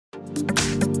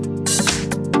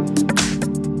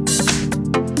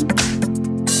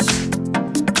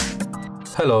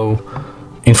Hello,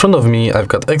 in front of me I've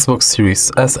got Xbox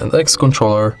Series S and X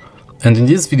controller, and in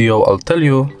this video I'll tell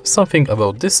you something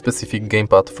about this specific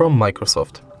gamepad from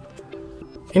Microsoft.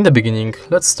 In the beginning,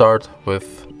 let's start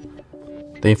with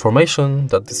the information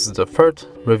that this is the third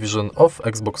revision of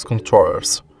Xbox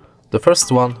controllers. The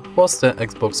first one was the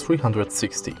Xbox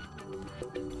 360.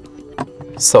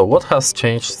 So what has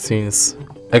changed since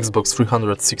Xbox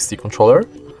 360 controller?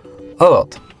 A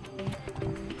lot.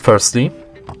 Firstly,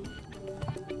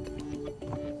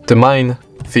 the main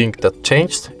thing that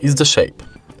changed is the shape.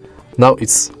 Now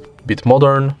it's a bit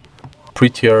modern,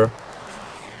 prettier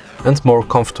and more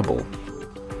comfortable.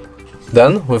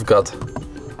 Then we've got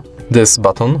this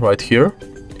button right here.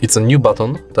 It's a new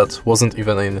button that wasn't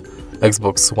even in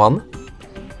Xbox One,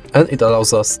 and it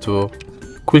allows us to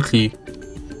quickly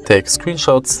take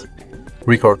screenshots,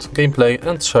 record gameplay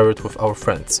and share it with our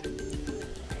friends.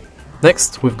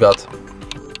 Next we've got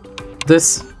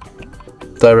this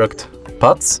direct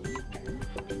pads,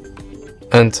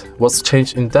 and what's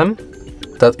changed in them,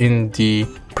 that in the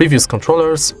previous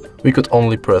controllers we could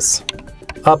only press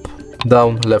up,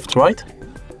 down, left, right,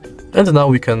 and now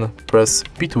we can press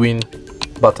between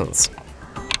buttons.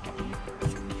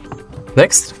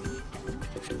 Next,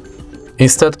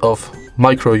 instead of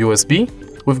micro USB,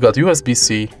 we've got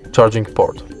USB-C charging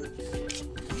port.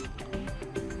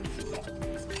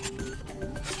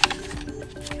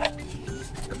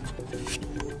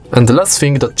 And the last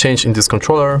thing that changed in this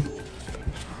controller,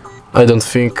 I don't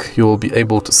think you will be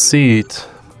able to see it,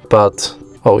 but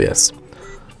oh yes,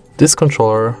 this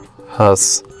controller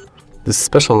has this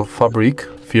special fabric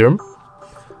film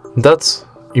that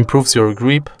improves your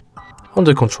grip on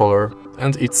the controller,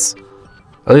 and it's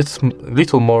a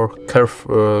little more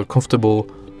comfortable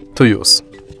to use.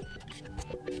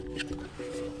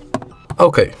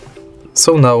 Okay,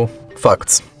 so now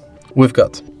facts. We've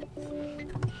got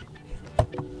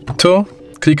 2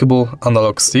 clickable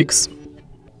analog sticks,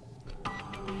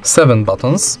 7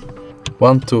 buttons,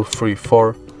 1, 2, 3,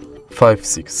 4, 5,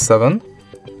 6, 7,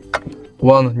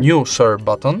 1 new share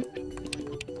button,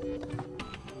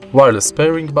 wireless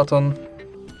pairing button,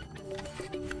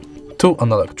 2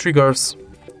 analog triggers,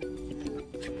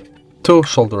 2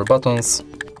 shoulder buttons,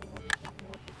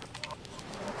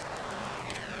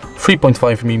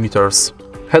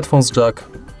 3.5mm headphones jack,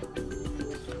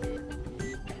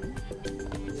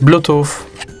 Bluetooth,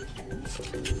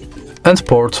 and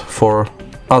port for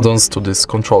add-ons to this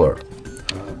controller.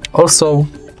 Also,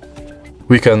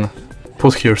 we can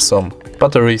put here some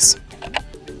batteries,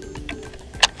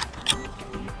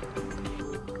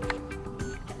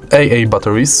 AA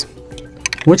batteries,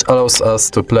 which allows us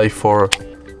to play for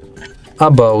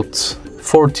about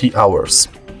 40 hours.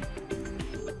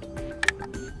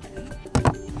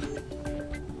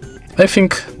 I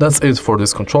think that's it for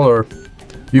this controller.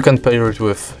 You can pair it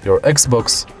with your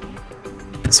Xbox,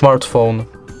 smartphone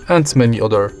and many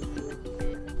other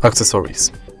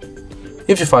accessories.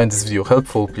 If you find this video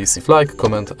helpful, please leave like,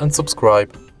 comment and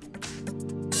subscribe.